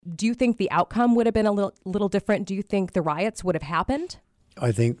Do you think the outcome would have been a little different? Do you think the riots would have happened?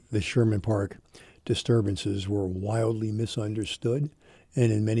 I think the Sherman Park disturbances were wildly misunderstood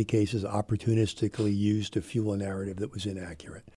and in many cases opportunistically used to fuel a narrative that was inaccurate.